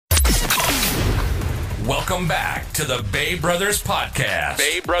Welcome back to the Bay Brothers Podcast.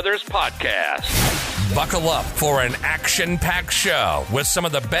 Buckle up for an action-packed show with some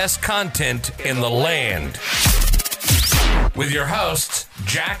of the best content in the land. With your hosts,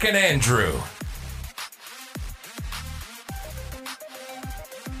 Jack and Andrew.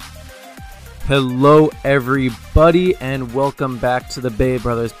 Hello, everybody, and welcome back to the Bay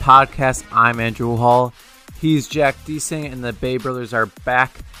Brothers Podcast. I'm Andrew Hall. He's Jack Deasing, and the Bay Brothers are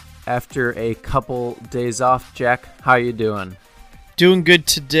back after a couple days off. Jack, how you doing? Doing good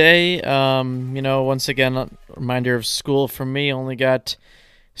today. Once again, a reminder of school for me. Only got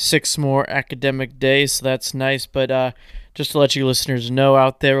 6 more academic days, so that's nice. But just to let you listeners know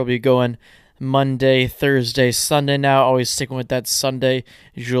out there, we'll be going Monday, Thursday, Sunday now. Always sticking with that Sunday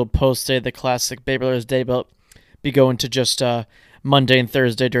usual post day, the classic Bay Brothers Day, but be going to just Monday and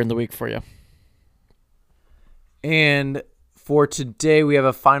Thursday during the week for you. And for today, we have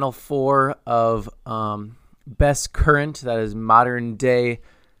a final 4 of best current, that is modern day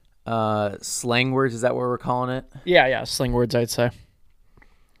slang words. Is that what we're calling it? Yeah, slang words, I'd say.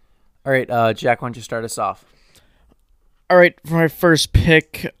 All right, Jack, why don't you start us off? All right, for my first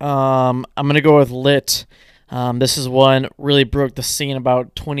pick, I'm going to go with lit. This is one really broke the scene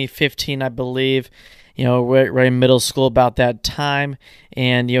about 2015, I believe. Right in middle school about that time.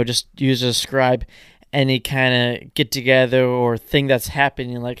 And, just used to describe any kind of get-together or thing that's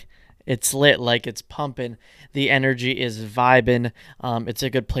happening. Like, it's lit, like it's pumping. The energy is vibing. It's a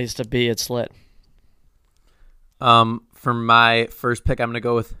good place to be. It's lit. For my first pick, I'm going to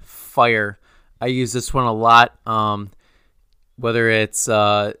go with fire. I use this one a lot. Whether it's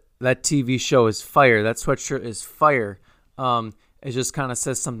that TV show is fire, that sweatshirt is fire. It just kind of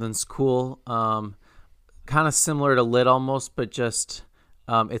says something's cool. Kind of similar to lit almost, but just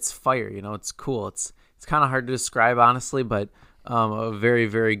it's fire. It's cool. It's kind of hard to describe, honestly, but a very,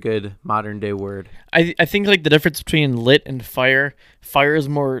 very good modern day word. I think like the difference between lit and fire is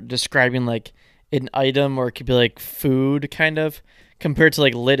more describing like an item, or it could be like food kind of, compared to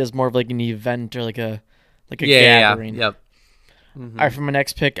like lit is more of like an event or like a gathering. Yeah. Yep. Mm-hmm. All right, for my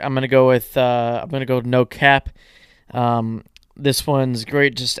next pick, I'm gonna go with no cap. This one's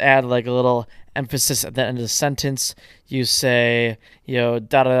great. Just add like a little emphasis at the end of the sentence. You say, da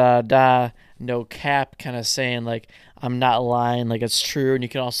da da da, no cap, kind of saying like I'm not lying, like it's true. And you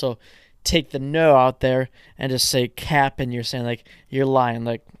can also take the no out there and just say cap, and you're saying like you're lying,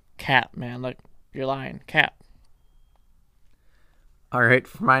 like cap, man, like you're lying, cap. All right,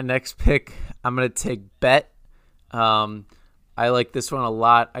 for my next pick, I'm gonna take bet. I like this one a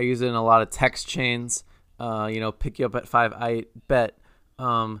lot. I use it in a lot of text chains. Pick you up at 5, I bet.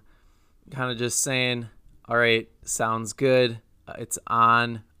 Kind of just saying, all right, sounds good. It's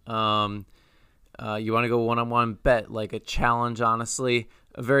on. You want to go one-on-one, bet, like a challenge, honestly.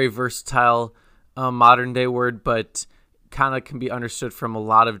 A very versatile modern day word, but kind of can be understood from a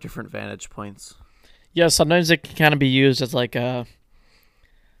lot of different vantage points. Yeah, sometimes it can kind of be used as like a,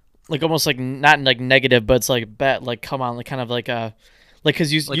 like almost like not like negative, but it's like bet, like come on, like kind of like a, like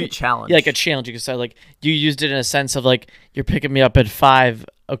because you a challenge. Yeah, like a challenge. You could say like you used it in a sense of like you're picking me up at 5,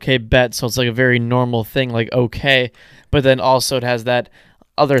 okay, bet. So it's like a very normal thing, like okay, but then also it has that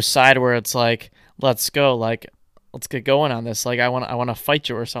other side where it's like let's go, like let's get going on this, like I want to fight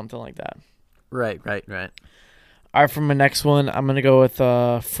you or something like that. Right. All right, for my next one, I'm gonna go with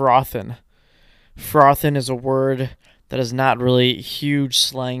frothin'. Frothin' is a word that is not really huge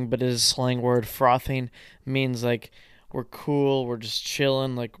slang, but it is a slang word. Frothing means like we're cool, we're just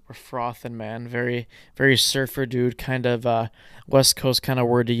chilling, like we're frothing, man. Very, very surfer dude kind of West Coast kind of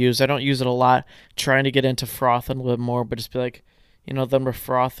word to use. I don't use it a lot, trying to get into frothing a little bit more, but just be like, then we're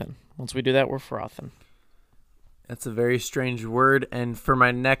frothing. Once we do that, we're frothing. That's a very strange word. And for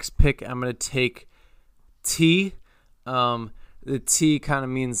my next pick, I'm going to take tea. The tea kind of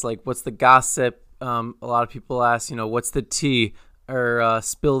means like, what's the gossip? A lot of people ask, what's the tea, or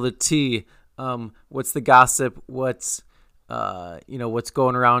spill the tea. What's the gossip? What's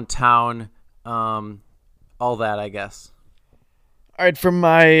going around town? All that, I guess. All right, for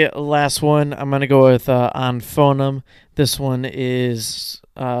my last one, I'm gonna go with on phoneme. This one is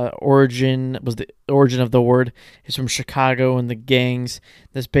the origin of the word is from Chicago and the gangs.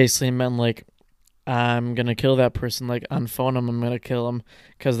 This basically meant like I'm going to kill that person, like on phoneme, I'm going to kill them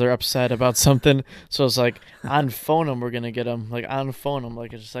because they're upset about something. So it's like on phoneme, we're going to get them, like on phoneme,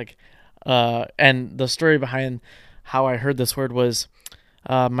 like it's just like, and the story behind how I heard this word was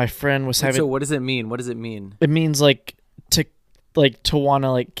my friend was having. So what does it mean? It means like to want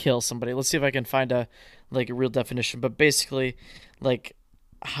to like kill somebody. Let's see if I can find a real definition, but basically like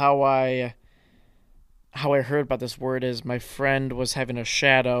how I heard about this word is my friend was having a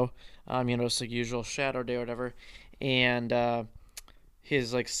shadow It's like usual shadow day or whatever, and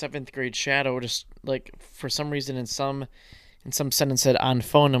his like 7th grade shadow just like for some reason in some sentence said on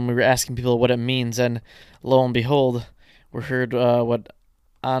phone, and we were asking people what it means, and lo and behold, we heard what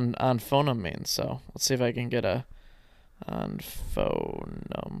on phonum means. So let's see if I can get a on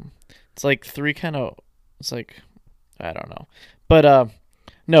phonum. It's like three kind of. It's like I don't know, but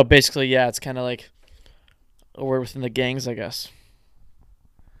no, basically yeah, it's kind of like a word within the gangs, I guess.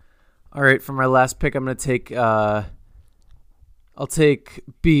 All right, for my last pick, I'm gonna take. I'll take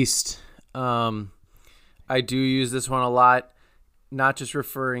Beast. I do use this one a lot, not just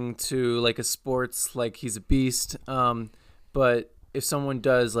referring to like a sports, like he's a beast. But if someone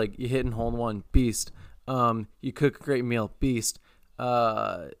does like you hit and hold one, Beast. You cook a great meal, Beast.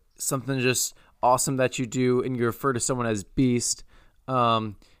 Something just awesome that you do, and you refer to someone as Beast.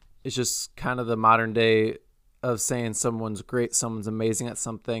 It's just kind of the modern day of saying someone's great, someone's amazing at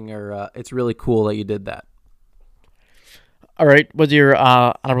something, or it's really cool that you did that. All right, what's your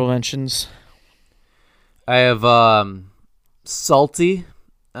honorable mentions? I have salty,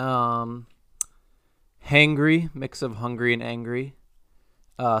 hangry, mix of hungry and angry.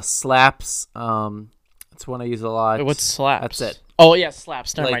 Slaps. It's one I use a lot. Wait, what's slaps? That's it. Oh yeah,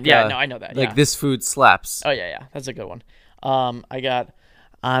 slaps. Never Like, mind. Yeah, no, I know that. Like Yeah. this food slaps. Oh yeah, that's a good one. I got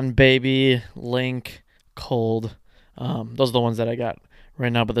on baby, link, cold. Those are the ones that I got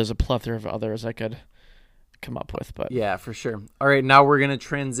right now, but there's a plethora of others I could come up with. But Yeah, for sure. All right, now we're gonna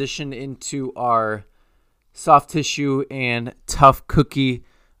transition into our soft tissue and tough cookie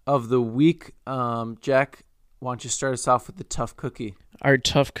of the week. Jack, why don't you start us off with the tough cookie? our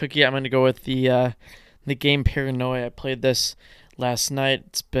tough cookie, I'm gonna go with the game Paranoia. I played this last night.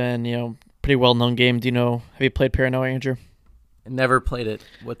 It's been pretty well known game. Have you played Paranoia, Andrew? I never played it.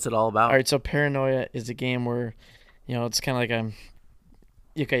 What's it all about? All right, so Paranoia is a game where it's kind of like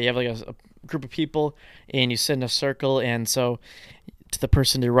you have like a group of people and you sit in a circle, and so to the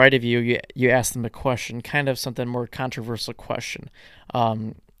person to the right of you, you ask them a question, kind of something more controversial question.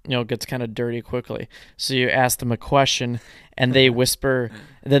 Gets kind of dirty quickly. So you ask them a question, and they whisper.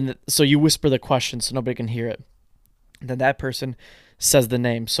 So you whisper the question so nobody can hear it. Then that person says the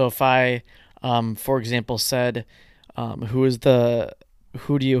name. So if I, for example, said, "Who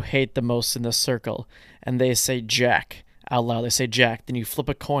do you hate the most in this circle?" and they say Jack out loud. They say Jack. Then you flip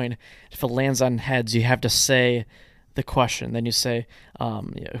a coin. If it lands on heads, you have to say the question. Then you say,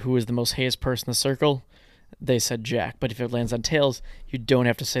 "Who is the most hated person in the circle?" They said Jack. But if it lands on tails, you don't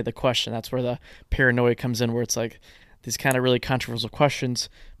have to say the question. That's where the paranoia comes in, where it's like these kind of really controversial questions,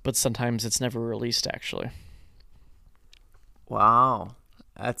 but sometimes it's never released, actually. Wow,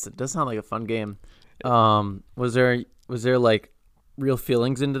 it does sound like a fun game. Was there like real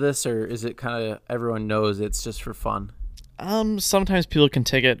feelings into this, or is it kind of everyone knows it's just for fun? Sometimes people can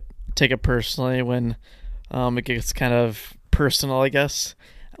take it personally when it gets kind of personal, I guess.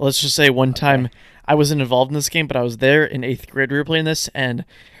 Let's just say one time I wasn't involved in this game, but I was there in 8th grade. We were playing this, and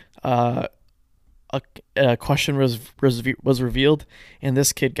a question was revealed, and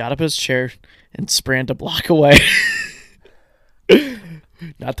this kid got up his chair and sprang a block away.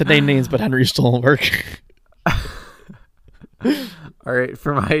 Not to name names, but Henry stole work. All right,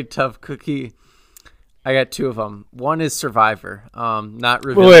 for my tough cookie, I got two of them. One is Survivor. Not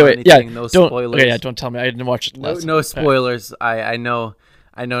revealing anything. Yeah, no spoilers. Okay, yeah, don't tell me. I didn't watch it last. No spoilers. I know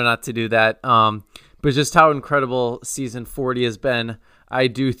not to do that. But just how incredible season 40 has been. I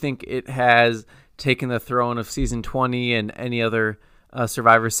do think it has taken the throne of season 20 and any other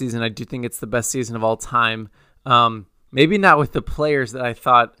Survivor season. I do think it's the best season of all time. Maybe not with the players that I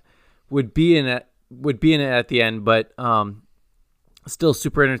thought would be in it at the end, but still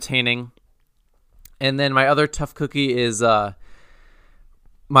super entertaining. And then my other tough cookie is a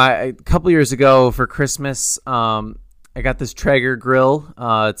couple years ago for Christmas, I got this Traeger grill.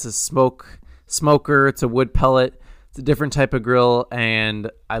 It's a smoker. It's a wood pellet. It's a different type of grill,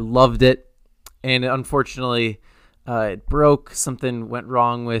 and I loved it. And unfortunately, it broke. Something went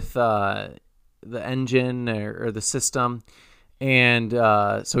wrong with the engine or the system, and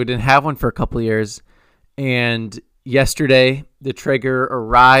so we didn't have one for a couple of years. And yesterday, the Traeger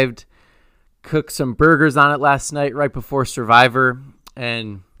arrived. Cooked some burgers on it last night right before Survivor,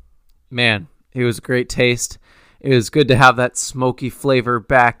 and man, it was a great taste. It was good to have that smoky flavor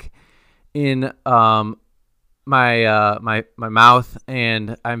back in my mouth,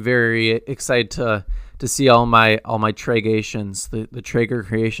 and I'm very excited to see all my Traegations, the Traeger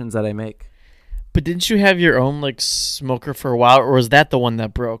creations that I make. But didn't you have your own like smoker for a while, or was that the one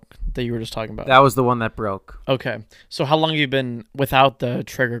that broke that you were just talking about? That was the one that broke. Okay, so how long have you been without the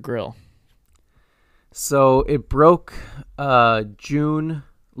Traeger grill? So it broke June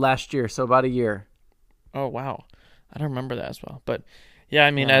last year, so about a year. Oh wow, I don't remember that as well. But yeah,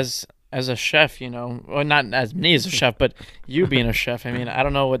 I mean, Yeah. as a chef, well, not as me as a chef, but you being a chef, I mean, I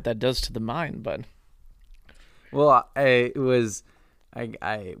don't know what that does to the mind, but Well, we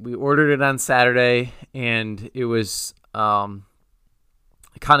ordered it on Saturday, and it was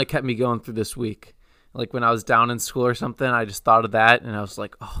it kind of kept me going through this week. Like when I was down in school or something, I just thought of that, and I was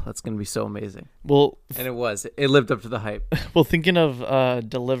like, "Oh, that's gonna be so amazing." well, And it was. It lived up to the hype. well, thinking of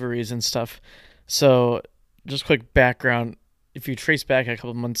deliveries and stuff. So, just quick background: if you trace back a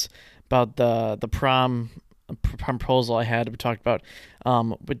couple of months about the prom proposal I had, we talked about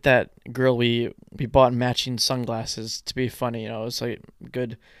with that girl. We bought matching sunglasses to be funny. It was like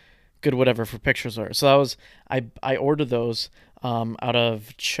good whatever for pictures. So that was I ordered those out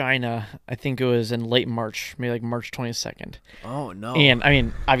of China. I think it was in late March, maybe like March 22nd. Oh no! And I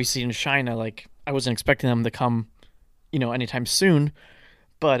mean, obviously in China, like I wasn't expecting them to come, anytime soon,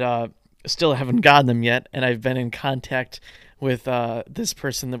 but still haven't gotten them yet. And I've been in contact with this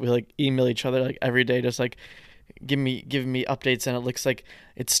person that we like email each other like every day, just like giving me updates. And it looks like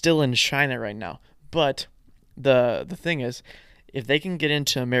it's still in China right now. But the thing is, if they can get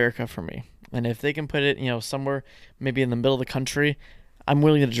into America for me, and if they can put it, somewhere maybe in the middle of the country, I'm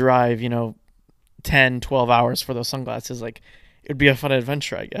willing to drive, 10, 12 hours for those sunglasses. Like, it'd be a fun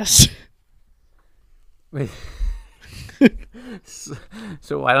adventure, I guess. Wait.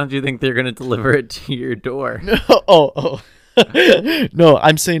 So why don't you think they're gonna deliver it to your door? Oh. No,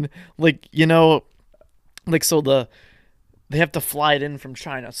 I'm saying, like, so they have to fly it in from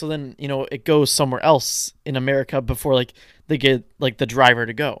China. So then, it goes somewhere else in America before, like, they get, like, the driver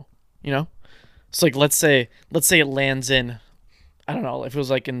to go, So, like, let's say it lands in, I don't know, if it was,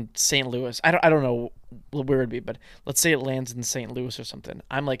 like, in St. Louis. I don't know where it'd be, but let's say it lands in St. Louis or something.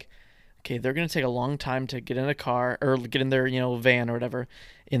 I'm like, okay, they're going to take a long time to get in a car or get in their, van or whatever,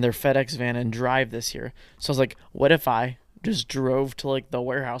 in their FedEx van and drive this here. So I was like, what if I just drove to, like, the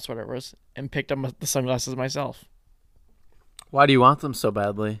warehouse or whatever it was and picked up the sunglasses myself? Why do you want them so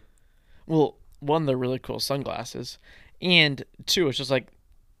badly? Well, one, they're really cool sunglasses. And two, it's just like,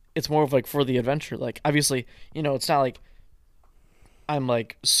 it's more of like for the adventure. Like, obviously, it's not like I'm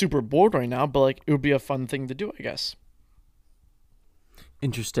like super bored right now, but like it would be a fun thing to do, I guess.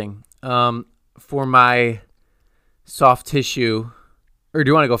 Interesting. For my soft tissue, or do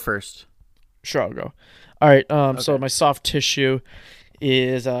you want to go first? Sure, I'll go. All right. So Okay. my soft tissue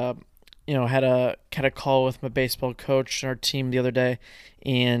is had a call with my baseball coach and our team the other day,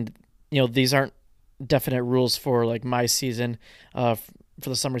 and these aren't definite rules for like my season, for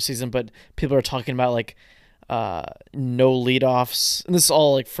the summer season, but people are talking about like no leadoffs, and this is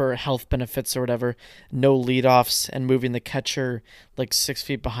all like for health benefits or whatever. No leadoffs and moving the catcher like 6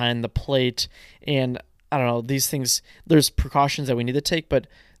 feet behind the plate, and I don't know, these things. There's precautions that we need to take, but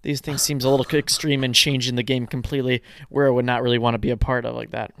these things seems a little extreme and changing the game completely, where I would not really want to be a part of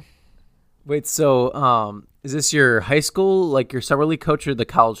like that. Wait, so is this your high school, like your summer league coach, or the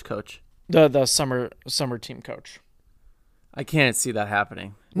college coach? The summer team coach. I can't see that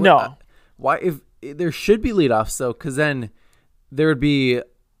happening. No. Why? If there should be leadoffs though, because then there would be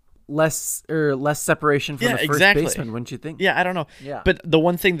less separation from Yeah, the first exactly. baseman, wouldn't you think? Yeah, I don't know. Yeah. But the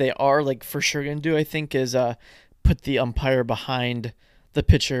one thing they are like for sure gonna do, I think, is put the umpire behind the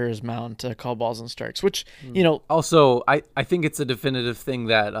pitcher's mound to call balls and strikes. Which Also, I think it's a definitive thing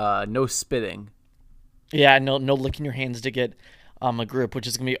that no spitting. yeah, no licking your hands to get a grip, which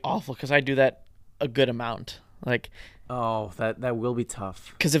is gonna be awful because I do that a good amount. Like, Oh, that will be tough.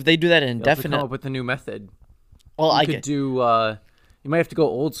 because if they do that You'll have to indefinite, come up with a new method. well, I You could get do. You might have to go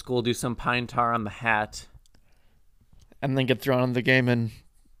old school. Do some pine tar on the hat. and then get thrown in the game and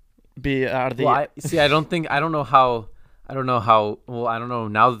be out of the. Well, I don't know how. Well, I don't know.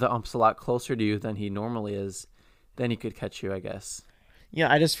 Now that the ump's a lot closer to you than he normally is, then he could catch you, I guess.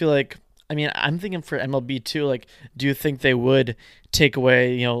 Yeah, I just feel like, I mean, I'm thinking for MLB too. Like, do you think they would take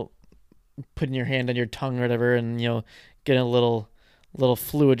away, putting your hand on your tongue or whatever, and getting a little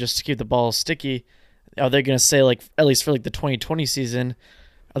fluid just to keep the ball sticky? Are they gonna say, like, at least for like the 2020 season,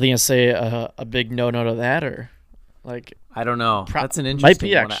 are they gonna say a big no to that, or like? I don't know. That's an Might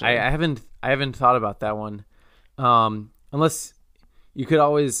be, interesting one. actually. I haven't thought about that one. Unless you could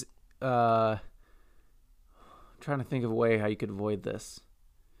always. Trying to think of a way how you could avoid this.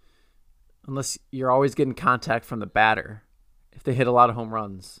 Unless you're always getting contact from the batter, if they hit a lot of home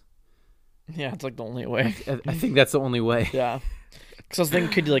runs. Yeah, it's like the only way. I think that's the only way. Yeah, because I was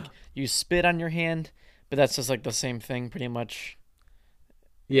thinking, could you spit on your hand? But that's just like the same thing, pretty much.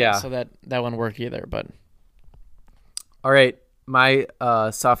 Yeah. So that wouldn't work either. But All right, my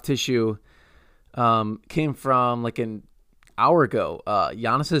soft tissue came from like hour ago,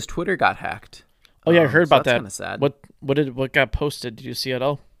 Giannis's Twitter got hacked. Oh yeah, I heard about that. That's kind of sad. What got posted? Did you see it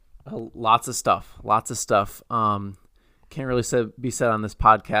all? Lots of stuff. Can't really be said on this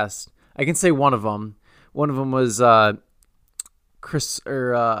podcast. I can say one of them. One of them was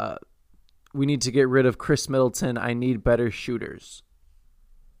we need to get rid of Chris Middleton. I need better shooters.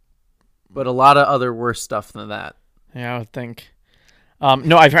 But a lot of other worse stuff than that. Yeah, I would think.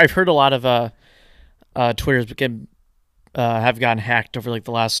 No, I've heard a lot of Twitter's have gotten hacked over like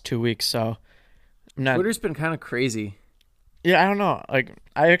the last 2 weeks. So Twitter's been kind of crazy. Yeah, I don't know. Like,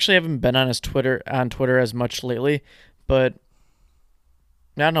 I actually haven't been on Twitter as much lately, but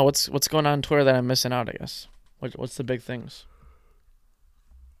I don't know what's going on Twitter that I'm missing out. I guess what's the big things?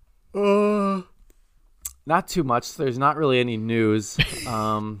 Not too much. There's not really any news.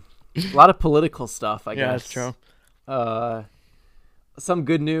 A lot of political stuff, I guess. Yeah, that's true. Some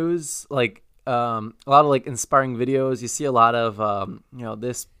good news, like a lot of like inspiring videos. You see a lot of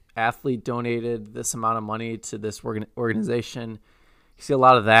this athlete donated this amount of money to this organization. You see a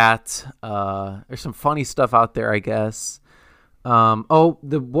lot of that. There's some funny stuff out there, I guess.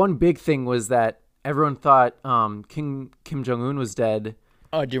 The one big thing was that everyone thought Kim Jong-un was dead.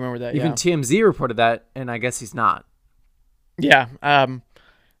 Oh, do you remember that? Even TMZ reported that, and I guess he's not. Yeah.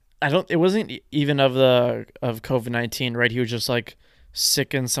 It wasn't even of COVID-19, right? He was just like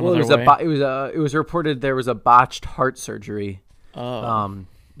sick in some other way. It was reported there was a botched heart surgery. Oh.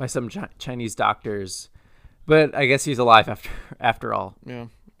 By some Chinese doctors, but I guess he's alive after all. Yeah.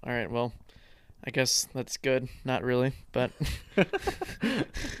 All right. Well, I guess that's good. Not really, but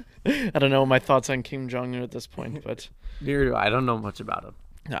I don't know my thoughts on Kim Jong-un at this point. But neither do I. I don't know much about him.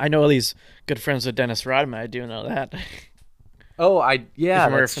 I know he's good friends with Dennis Rodman. I do know that. Oh,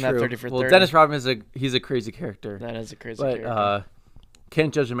 that's from true. That 30 for 30. Well, Dennis Rodman he's a crazy character. That is a crazy character. But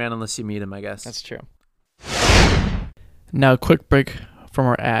can't judge a man unless you meet him, I guess. That's true. Now, quick break from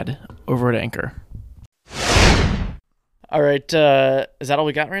our ad over at Anchor. All right, is that all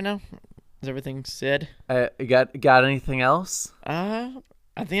we got right now? Is everything said? Got anything else? I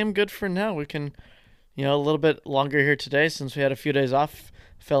think I'm good for now. We can, a little bit longer here today since we had a few days off.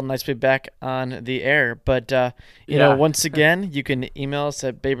 Felt nice to be back on the air. But, once again, you can email us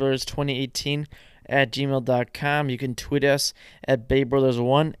at babebrothers2018@gmail.com. You can tweet us at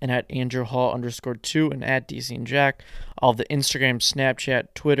babebrothers1 and at andrewhall_2 and at DC and Jack. All the Instagram, Snapchat,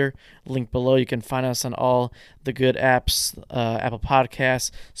 Twitter, link below. You can find us on all the good apps, Apple Podcasts,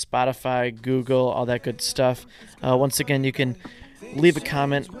 Spotify, Google, all that good stuff. Once again, you can leave a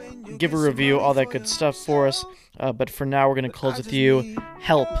comment, give a review, all that good stuff for us. But for now, we're going to close with you.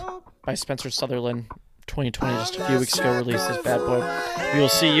 Help by Spencer Sutherland. 2020, just a few weeks ago, released this bad boy. We will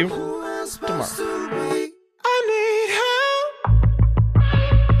see you tomorrow.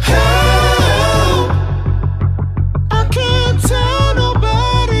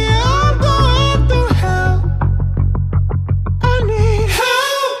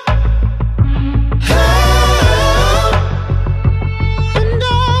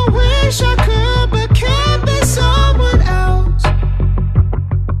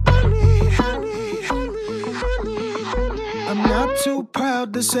 Too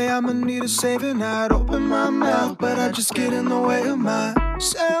proud to say I'ma need a saving. I'd open my mouth, but I just get in the way of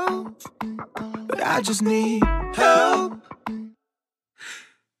myself. But I just need help.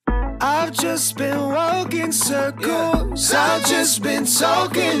 I've just been walking circles. I've just been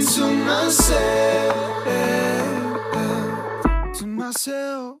talking to myself.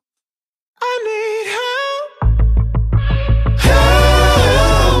 I need help.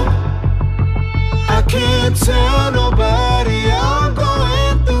 Help. I can't tell nobody I'm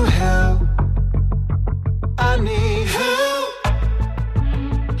going through hell. I need help.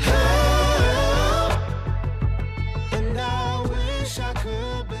 Help. And I wish I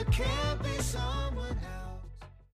could, but can't.